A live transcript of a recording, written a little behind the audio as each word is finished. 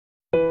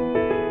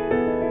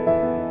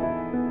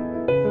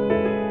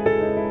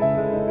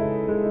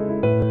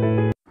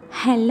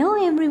Hello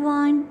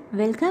everyone,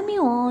 welcome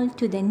you all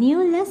to the new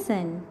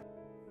lesson.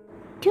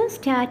 To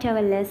start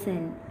our lesson,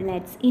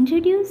 let's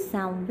introduce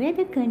some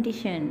weather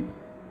condition.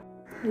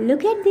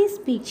 Look at this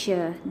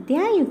picture.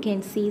 There you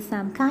can see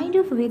some kind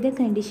of weather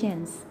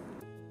conditions.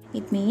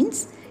 It means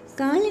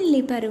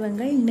காலநிலை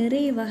பருவங்கள்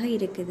நிறைய வகை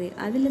இருக்குது.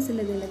 அதில்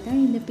சிலதில்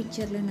தான் இந்த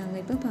பிக்சரில்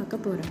நாங்கள் இப்போ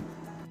பார்க்க போகிறோம்.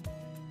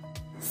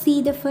 See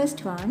the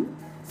first one,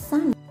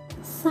 sun.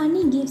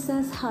 Sunny gives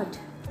us hot.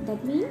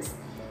 That means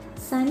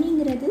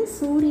சனிங்கிறது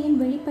சூரியன்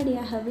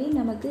வெளிப்படையாகவே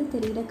நமக்கு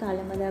தெரிகிற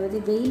காலம், அதாவது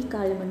வெயில்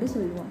காலம் என்று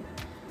சொல்லுவோம்.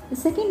 The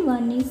second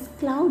one is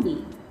cloudy.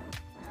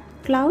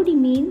 Cloudy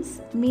means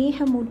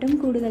மேகமூட்டம்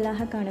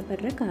கூடுதலாக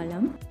காணப்படுற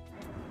காலம்.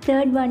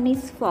 Third one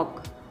is fog.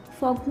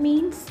 Fog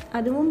means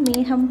அதுவும்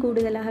மேகம்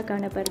கூடுதலாக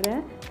காணப்படுற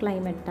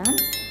climate தான்.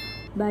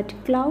 பட்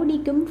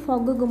cloudyக்கும்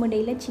fogக்கும்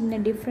இடையில்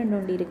சின்ன டிஃப்ரெண்ட்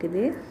ஒன்று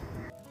இருக்குது.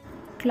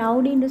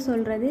 க்ளவுடின்னு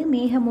சொல்கிறது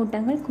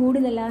மேகமூட்டங்கள்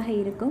கூடுதலாக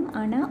இருக்கும்,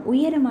 ஆனால்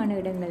உயரமான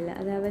இடங்களில்,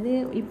 அதாவது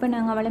இப்போ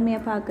நாங்கள்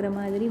வளமையாக பார்க்குற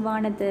மாதிரி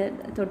வானத்தை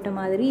தொட்ட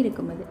மாதிரி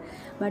இருக்கும் அது.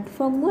 பட்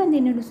ஃபொக் வந்து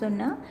என்னென்னு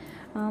சொன்னால்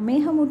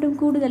மேகமூட்டம்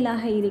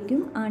கூடுதலாக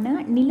இருக்கும்,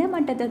 ஆனால்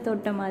நிலமட்டத்தை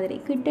தொட்ட மாதிரி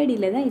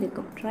கிட்டடியில் தான்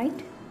இருக்கும்.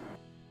 Right?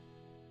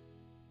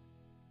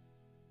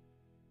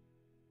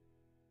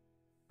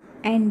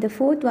 And the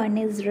fourth one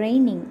is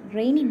raining.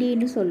 Rainy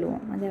டேன்னு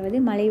சொல்லுவோம், அதாவது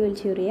மழை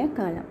வீழ்ச்சியுடைய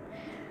காலம்.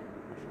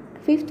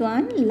 ஃபிஃப்த்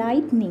ஒன்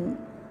லைட்னிங்,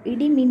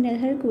 இடி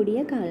மின்னல்கள் கூடிய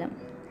காலம்.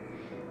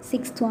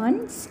 Sixth one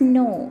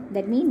snow.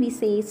 That mean we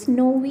say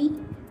snowy,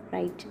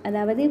 right,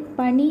 அதாவது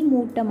பனி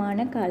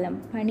மூட்டமான காலம்,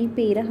 பனி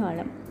பெய்கிற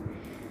காலம்.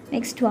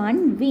 Next one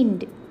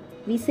wind.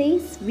 We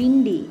chase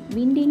windy,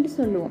 விண்டின்னு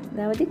சொல்லுவோம்,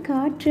 அதாவது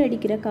காற்று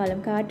அடிக்கிற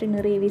காலம், காற்று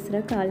நிறைய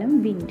வீசுகிற காலம்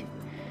wind.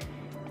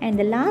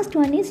 And the last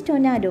one is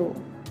tornado.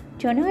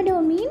 Tornado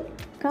மீன்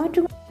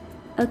காற்று.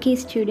 Okay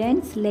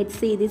students,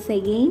 let's see this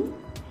again.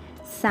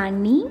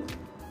 Sunny,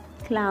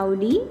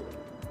 cloudy,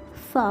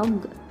 fog,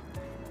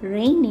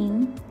 raining,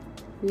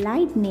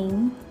 lightning,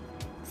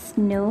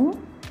 snow,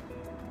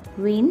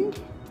 wind,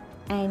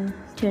 and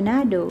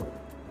tornado.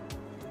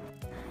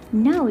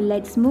 Now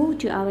let's move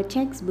to our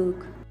textbook.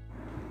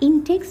 In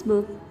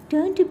textbook,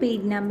 turn to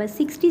page number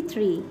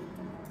 63.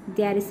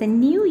 There is a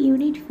new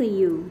unit for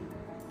you.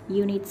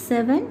 Unit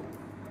 7,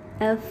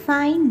 A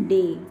Fine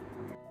Day.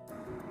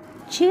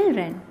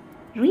 Children,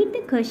 read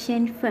the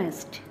question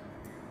first.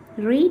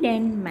 Read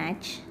and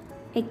match.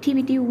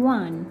 Activity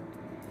 1.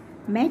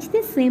 Match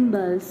the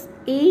symbols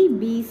A,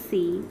 B, C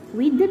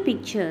with the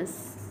pictures.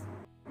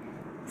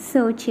 So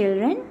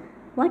children,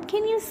 what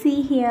can you see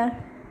here?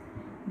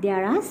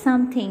 There are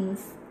some things.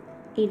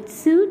 It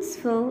suits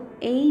for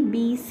A,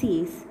 B,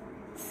 C's.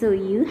 So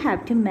you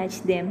have to match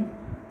them.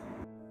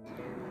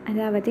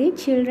 அதாவது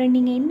children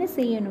நீங்கள் என்ன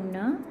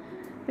செய்யணும்னா,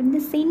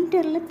 இந்த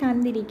சென்டரில்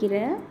தந்திருக்கிற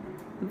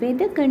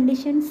weather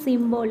condition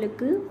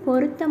சிம்போலுக்கு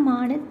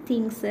பொருத்தமான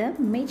திங்ஸை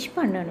match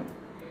பண்ணணும்.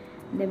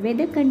 இந்த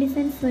வெதர்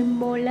கண்டிஷன்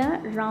சிம்போலை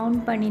ரவுண்ட்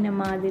பண்ணின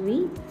மாதிரி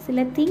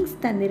சில திங்ஸ்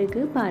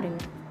தந்திருக்கு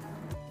பாருங்கள்.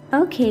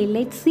 Okay,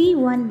 let's see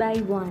one by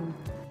one.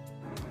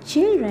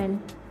 Children,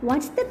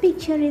 what's the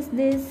picture is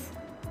this?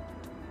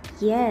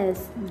 Yes,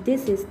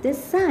 this is the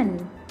sun.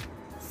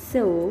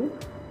 So,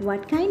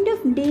 what kind of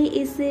day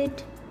is it?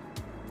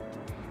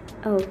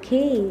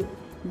 Okay,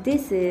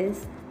 this is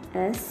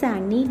a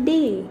sunny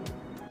day.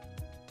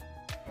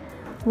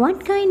 What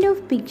kind of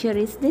picture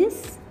is this?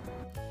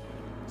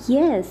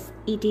 Yes,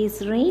 it is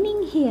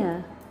raining here.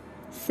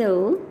 So,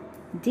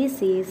 this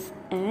is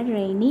a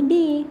rainy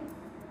day.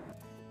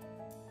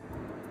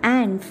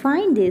 And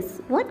find this,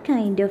 what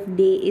kind of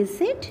day is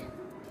it?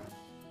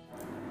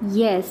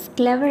 Yes,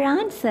 clever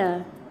answer.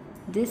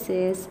 This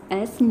is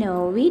a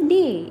snowy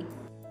day.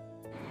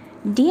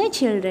 Dear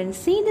children,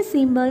 see the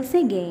symbols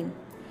again.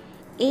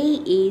 A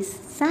is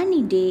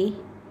sunny day,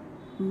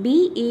 B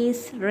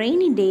is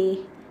rainy day,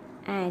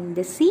 and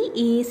the C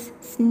is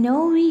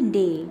snowy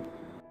day.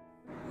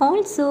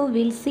 Also,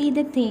 we'll see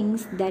the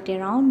things that are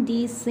around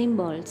these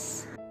symbols.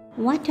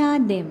 What are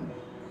them?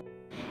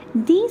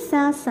 These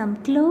are some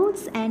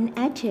clothes and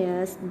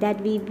attires that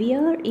we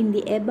wear in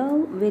the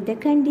above weather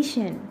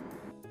condition.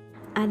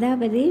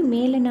 அதாவது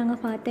மேலே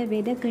நாங்கள் பார்த்த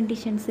weather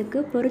கண்டிஷன்ஸுக்கு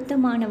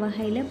பொருத்தமான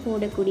வகையில்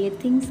போடக்கூடிய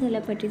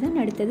திங்ஸ்களை பற்றி தான்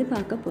அடுத்தது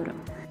பார்க்க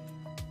போகிறோம்.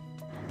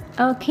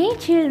 Okay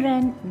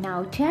children, now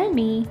tell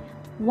me,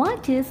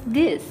 what is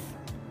this?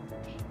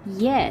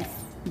 Yes,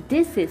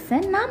 this is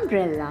an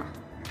umbrella.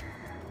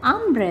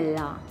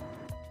 Umbrella.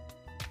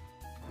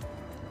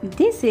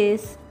 This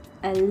is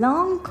a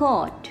long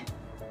coat.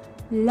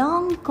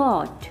 Long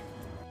coat.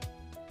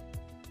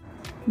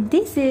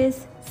 This is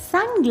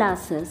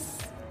sunglasses.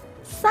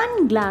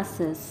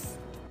 Sunglasses.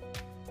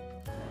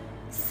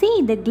 See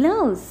the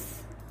gloves.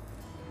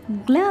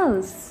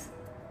 Gloves.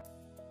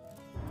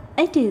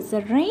 It is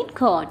a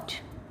raincoat.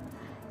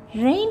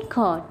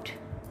 Raincoat.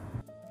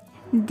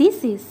 This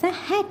is a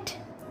hat.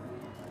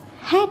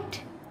 Hat.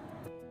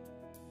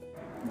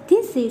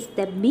 This is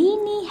the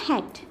beanie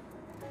hat.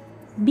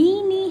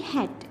 Beanie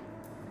hat.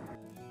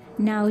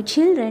 Now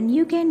children,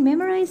 you can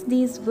memorize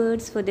these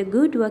words for the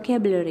good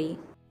vocabulary.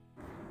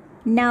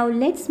 Now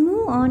let's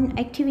move on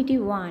activity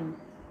 1.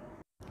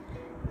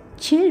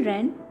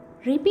 Children,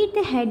 repeat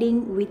the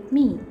heading with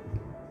me.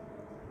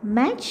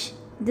 Match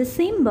the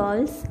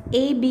symbols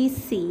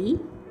ABC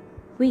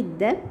with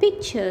the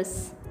pictures.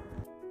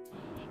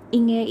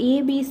 இங்கே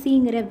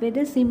ஏபிசிங்கிற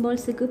weather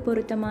சிம்பிள்ஸுக்கு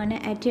பொருத்தமான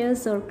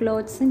attires or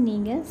clothes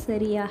நீங்கள்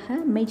சரியாக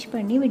match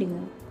பண்ணி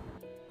விடுங்க.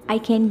 I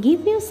can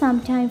give you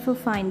some time for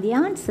find the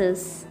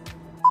answers.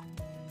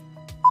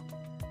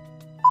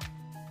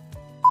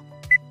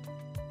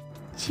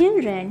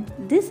 Children,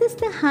 this is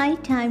the high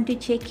time to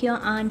check your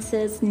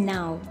answers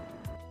now.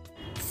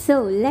 So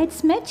let's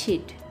match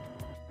it.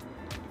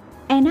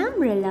 An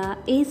umbrella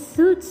is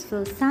suits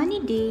for sunny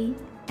day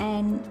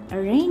and a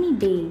rainy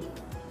day.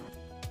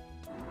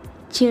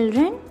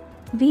 Children,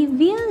 we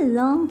wear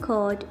long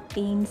coat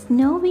in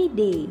snowy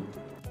day.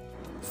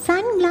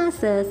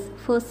 Sunglasses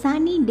for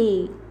sunny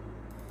day.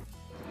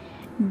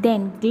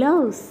 Then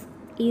gloves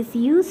is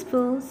used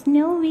for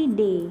snowy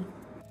day.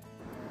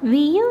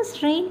 We use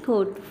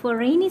raincoat for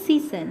rainy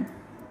season.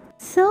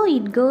 So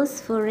it goes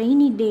for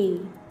rainy day.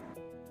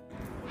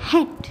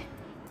 Hat.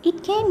 It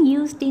can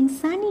used in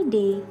sunny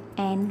day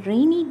and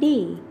rainy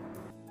day.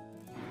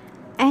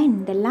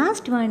 And the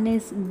last one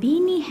is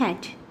beanie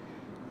hat.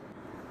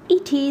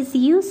 It is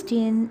used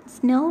in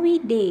snowy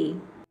day.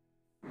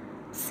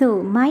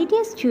 So, my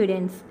dear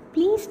students,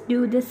 please do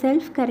the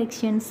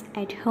self-corrections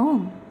at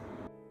home.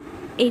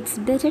 It's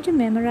better to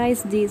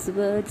memorize these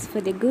words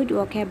for the good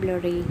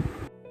vocabulary.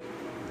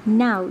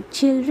 Now,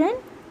 children,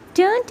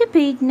 turn to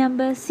page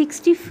number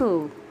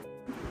 64.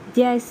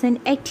 There's an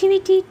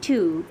activity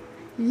 2.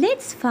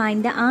 Let's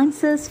find the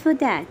answers for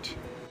that.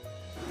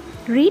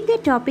 Read the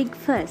topic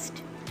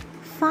first.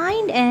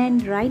 Find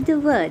and write the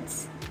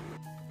words.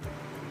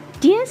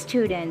 Dear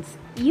students,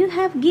 you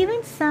have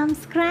given some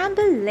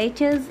scrambled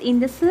letters in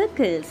the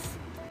circles.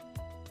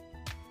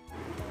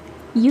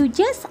 You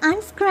just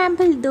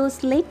unscramble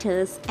those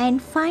letters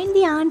and find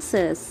the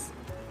answers.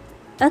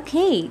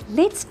 Okay,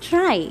 let's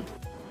try.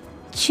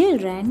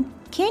 Children,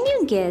 can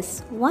you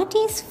guess what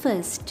is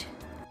first?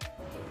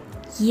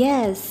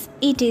 Yes,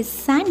 it is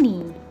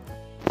sunny.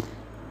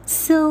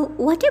 So,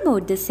 what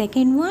about the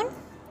second one?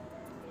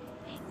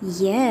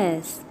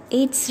 Yes,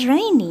 it's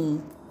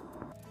rainy.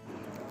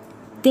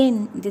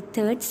 Then the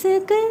third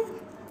circle?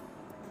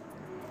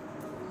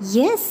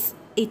 Yes,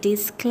 it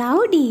is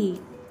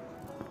cloudy.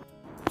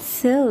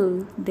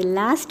 So, the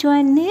last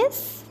one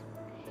is?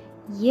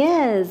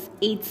 Yes,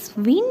 it's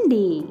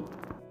windy.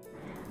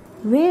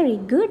 Very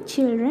good,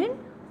 children.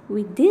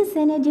 With this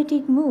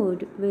energetic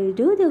mood, we'll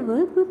do the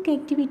workbook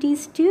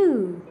activities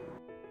too.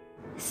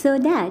 So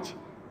that,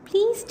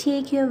 please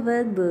take your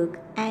workbook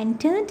and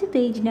turn to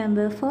page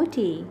number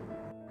 40.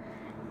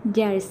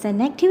 There is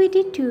an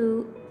activity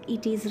 2.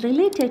 It is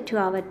related to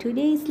our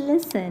today's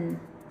lesson.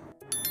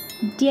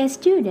 Dear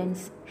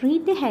students,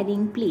 read the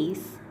heading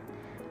please.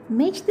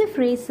 Match the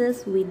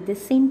phrases with the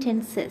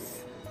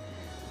sentences.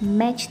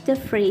 Match the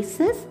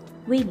phrases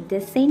with the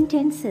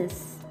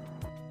sentences.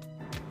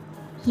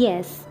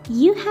 Yes,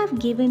 you have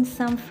given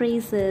some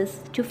phrases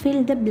to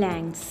fill the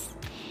blanks.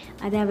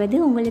 அதாவது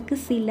உங்களுக்கு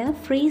சில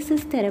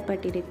phrases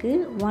தரப்பட்டிருக்கு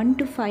 1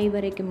 to 5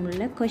 வரைக்கும்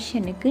உள்ள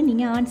கொஷனுக்கு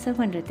நீங்கள் answer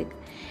பண்ணுறதுக்கு.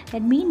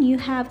 That means you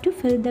have to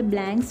fill the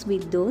blanks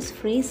with those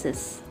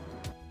phrases.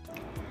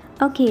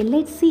 Okay,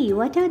 let's see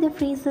what are the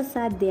phrases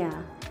are there.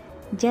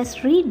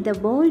 Just read the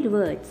bold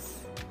words.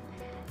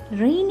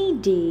 Rainy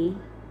day,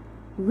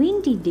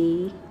 windy day,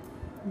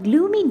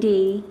 gloomy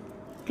day,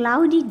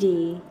 cloudy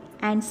day,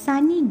 and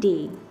sunny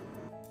day.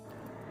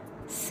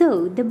 So,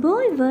 the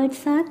bold words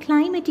are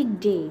climatic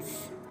days.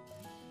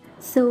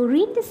 So,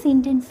 read the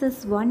sentences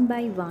one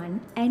by one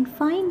and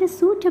find the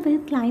suitable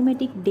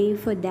climatic day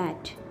for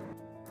that.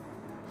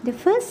 The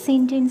first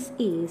sentence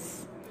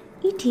is,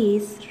 it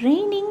is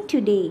raining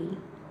today.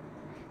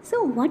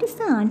 So, what is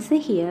the answer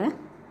here?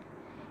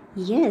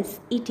 Yes,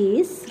 it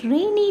is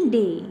rainy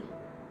day.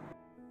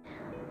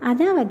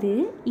 அதாவது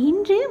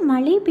இன்று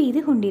மழை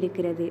பெய்து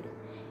கொண்டிருக்கிறது.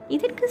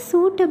 இதற்கு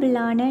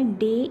சூட்டபிளான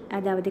டே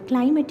அதாவது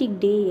climatic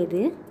டே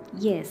எது?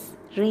 Yes,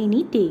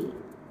 rainy day.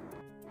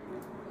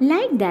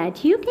 Like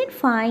that, you can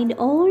find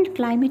all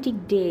climatic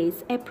days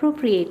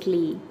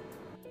appropriately.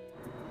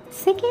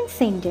 Second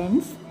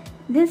sentence,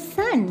 the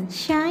sun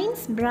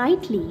shines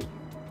brightly.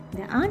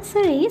 The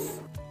answer is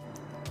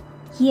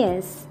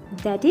yes,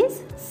 that is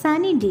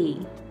sunny day.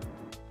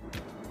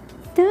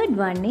 Third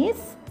one is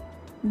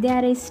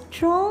there is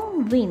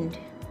strong wind.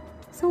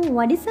 So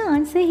what is the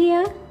answer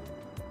here?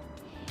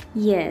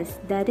 Yes,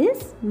 that is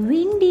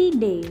windy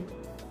day.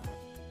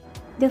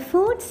 The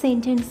fourth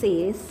sentence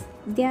is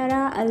there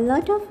are a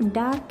lot of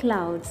dark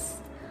clouds.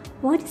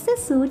 What is the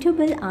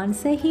suitable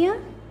answer here?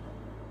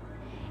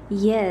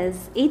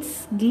 Yes,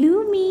 it's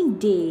gloomy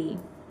day.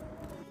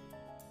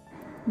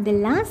 The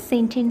last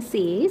sentence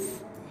is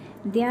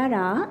there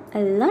are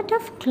a lot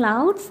of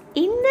clouds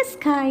in the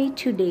sky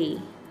today.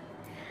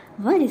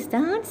 What is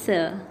the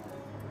answer?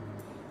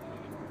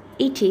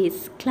 It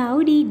is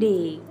cloudy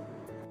day.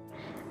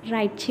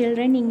 Right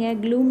children, இங்கே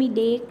gloomy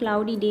டே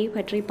cloudy டே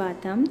பற்றி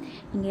பார்த்தோம்.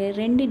 இங்கே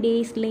 2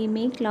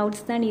 டேஸ்லேயுமே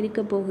clouds தான்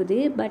இருக்க போகுது.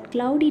 But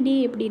cloudy டே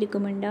எப்படி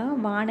இருக்குமெண்டா,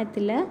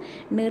 வானத்தில்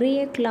நிறைய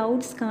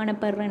க்ளவுட்ஸ்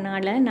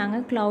காணப்படுறனால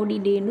நாங்கள் க்ளவுடி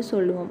டேன்னு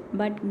சொல்லுவோம்.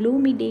 பட்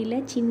க்ளூமி டேயில்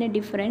சின்ன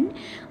டிஃப்ரெண்ட்,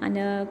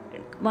 அந்த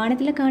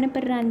வானத்தில்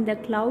காணப்படுற அந்த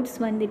க்ளவுட்ஸ்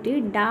வந்துட்டு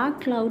டார்க்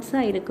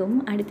க்ளவுட்ஸாக இருக்கும்.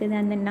 அடுத்தது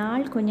அந்த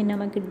நாள் கொஞ்சம்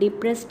நமக்கு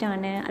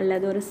டிப்ரெஸ்டான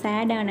அல்லது ஒரு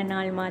சேடான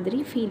நாள் மாதிரி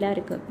ஃபீலாக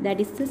இருக்கும்.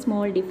 That is the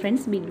small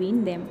difference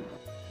between them.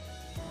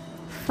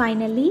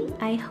 Finally,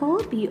 I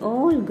hope you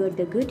all got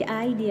a good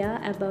idea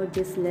about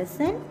this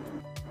lesson,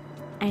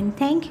 and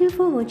thank you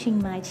for watching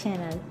my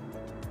channel.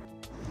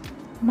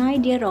 My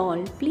dear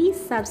all, please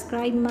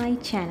subscribe my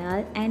channel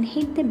and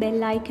hit the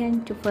bell icon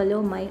to follow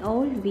my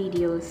all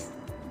videos.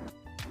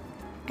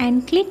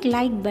 And click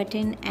like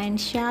button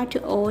and share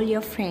to all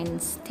your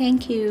friends.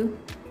 Thank you.